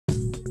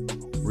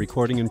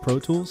recording in Pro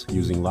Tools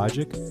using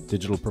Logic,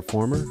 Digital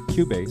Performer,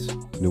 Cubase,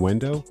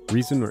 Nuendo,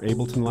 Reason, or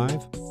Ableton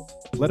Live?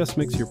 Let us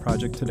mix your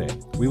project today.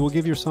 We will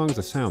give your songs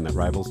a sound that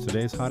rivals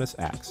today's hottest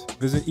acts.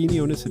 Visit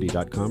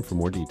enionicity.com for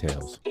more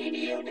details.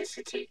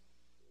 Enionicity.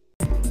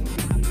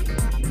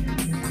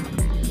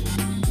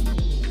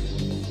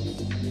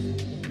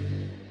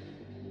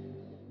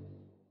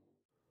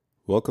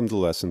 Welcome to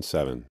Lesson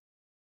 7.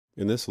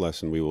 In this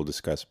lesson, we will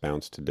discuss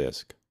Bounce to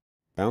Disk.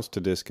 Bounce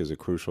to Disk is a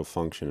crucial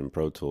function in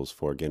Pro Tools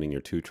for getting your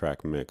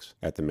two-track mix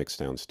at the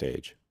mixdown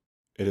stage.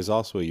 It is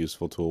also a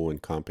useful tool when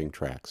comping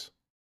tracks.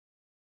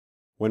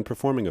 When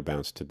performing a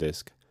bounce to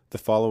disk, the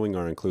following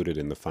are included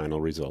in the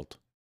final result: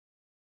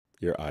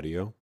 your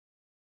audio,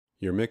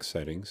 your mix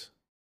settings,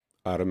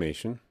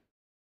 automation,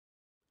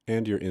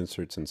 and your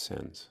inserts and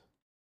sends.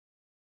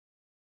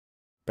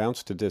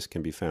 Bounce to disk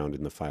can be found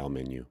in the File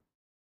menu.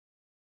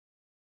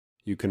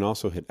 You can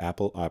also hit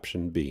Apple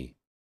Option B.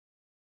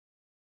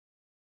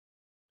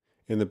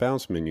 In the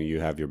Bounce menu, you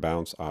have your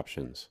bounce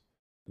options.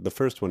 The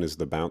first one is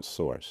the bounce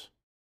source.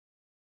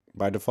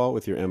 By default,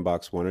 with your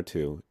MBox 1 or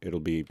 2, it'll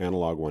be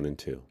Analog 1 and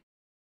 2.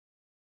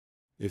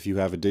 If you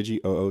have a Digi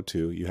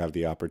 002, you have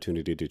the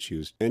opportunity to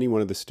choose any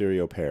one of the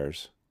stereo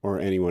pairs or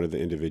any one of the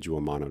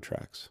individual mono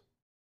tracks.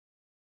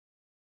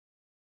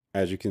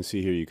 As you can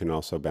see here, you can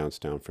also bounce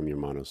down from your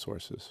mono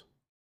sources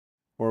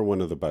or one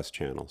of the bus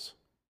channels.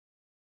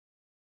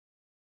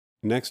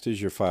 Next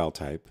is your file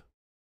type.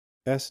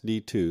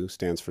 SD2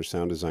 stands for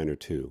Sound Designer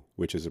 2,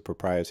 which is a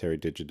proprietary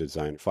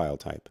DigiDesign file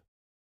type.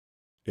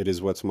 It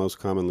is what's most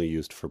commonly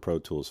used for Pro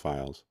Tools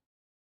files.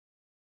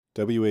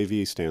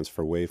 WAV stands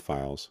for WAV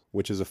files,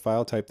 which is a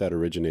file type that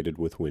originated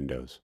with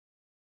Windows.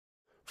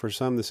 For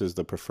some, this is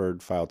the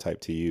preferred file type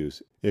to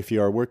use if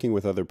you are working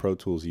with other Pro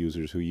Tools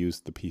users who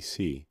use the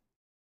PC.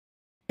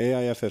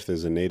 AIFF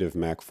is a native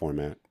Mac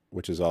format,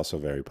 which is also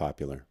very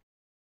popular.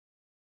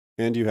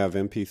 And you have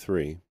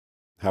MP3.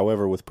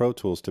 However, with Pro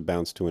Tools, to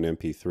bounce to an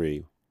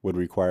MP3 would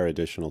require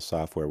additional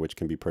software which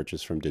can be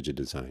purchased from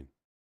DigiDesign.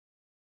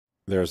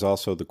 There is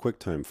also the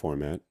QuickTime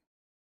format,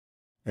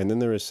 and then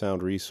there is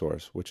Sound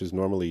Resource, which is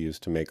normally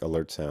used to make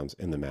alert sounds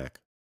in the Mac.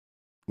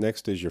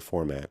 Next is your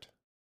format.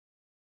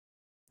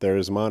 There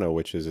is mono,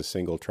 which is a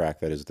single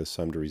track that is the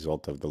summed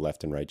result of the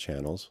left and right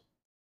channels.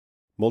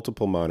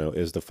 Multiple mono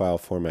is the file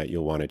format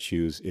you'll want to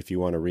choose if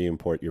you want to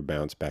re-import your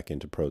bounce back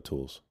into Pro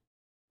Tools.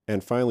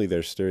 And finally,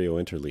 there's stereo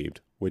interleaved,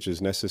 which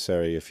is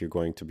necessary if you're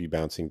going to be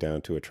bouncing down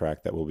to a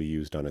track that will be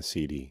used on a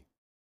CD.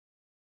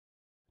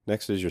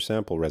 Next is your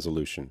sample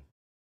resolution.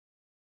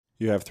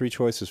 You have 3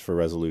 choices for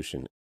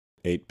resolution: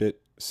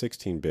 8-bit,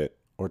 16-bit,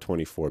 or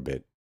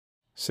 24-bit.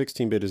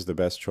 16-bit is the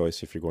best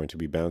choice if you're going to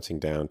be bouncing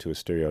down to a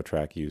stereo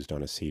track used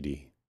on a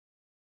CD.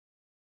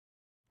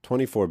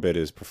 24-bit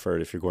is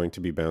preferred if you're going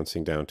to be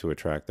bouncing down to a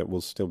track that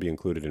will still be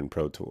included in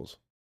Pro Tools.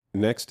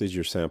 Next is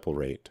your sample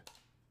rate.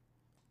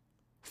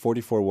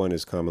 44.1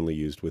 is commonly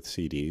used with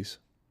CDs.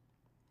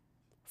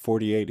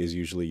 48 is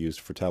usually used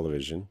for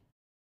television.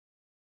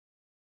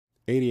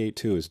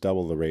 88.2 is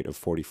double the rate of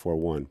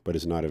 44.1, but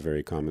is not a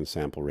very common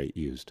sample rate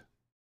used.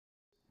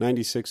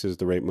 96 is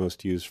the rate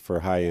most used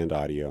for high-end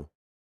audio,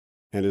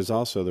 and is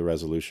also the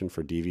resolution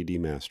for DVD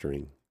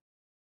mastering.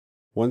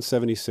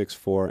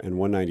 176.4 and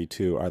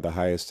 192 are the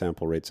highest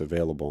sample rates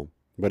available,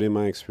 but in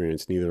my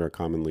experience, neither are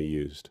commonly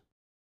used.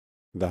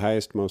 The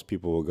highest most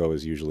people will go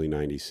is usually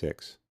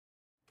 96.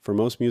 For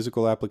most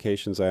musical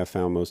applications, I have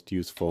found most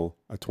useful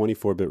a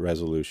 24-bit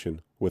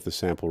resolution with a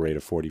sample rate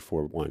of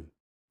 44.1.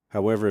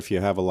 However, if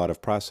you have a lot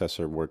of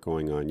processor work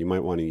going on, you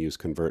might want to use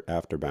Convert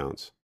After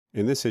Bounce.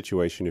 In this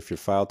situation, if your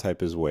file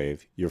type is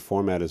WAV, your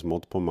format is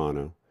multiple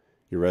mono,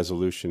 your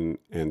resolution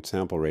and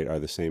sample rate are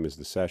the same as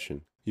the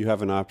session, you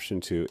have an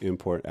option to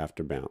import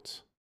after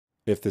bounce.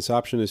 If this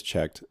option is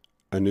checked,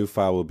 a new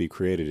file will be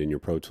created in your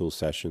Pro Tools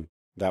session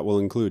that will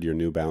include your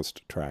new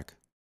bounced track.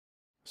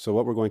 So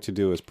what we're going to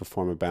do is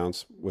perform a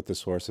bounce with the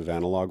source of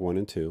Analog 1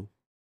 and 2.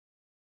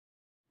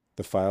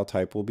 The file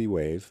type will be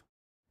WAV,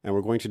 and we're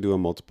going to do a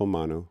multiple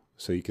mono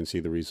so you can see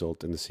the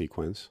result in the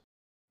sequence.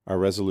 Our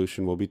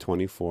resolution will be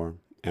 24,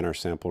 and our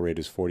sample rate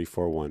is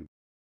 44.1.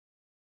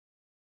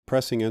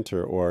 Pressing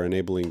Enter or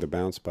enabling the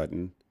bounce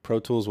button, Pro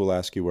Tools will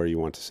ask you where you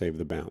want to save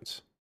the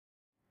bounce.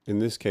 In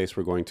this case,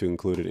 we're going to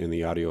include it in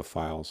the audio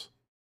files.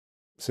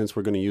 Since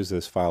we're going to use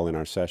this file in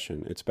our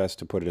session, it's best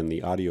to put it in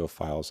the audio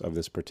files of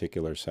this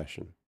particular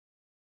session.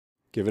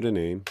 Give it a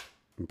name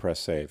and press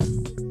Save.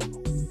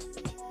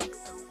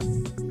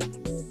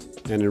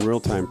 And in real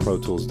time, Pro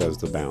Tools does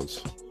the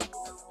bounce.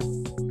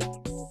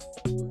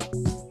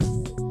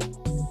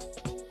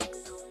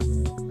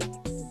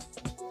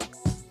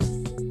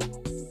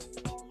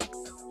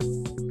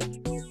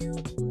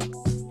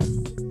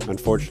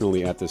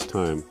 Unfortunately, at this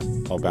time,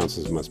 all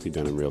bounces must be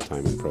done in real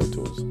time in Pro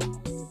Tools.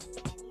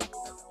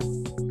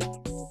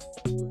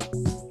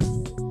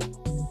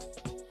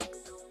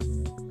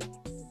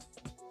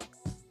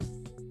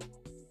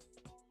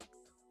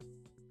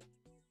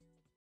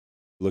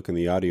 Look in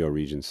the audio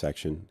region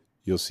section,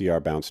 you'll see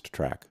our bounced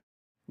track.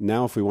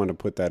 Now if we want to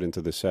put that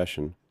into the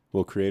session,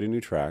 we'll create a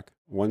new track,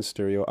 one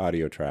stereo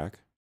audio track,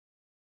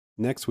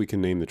 Next, we can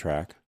name the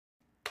track,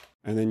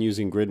 and then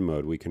using grid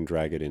mode, we can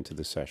drag it into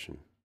the session.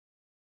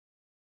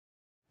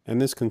 And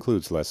this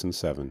concludes Lesson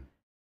 7.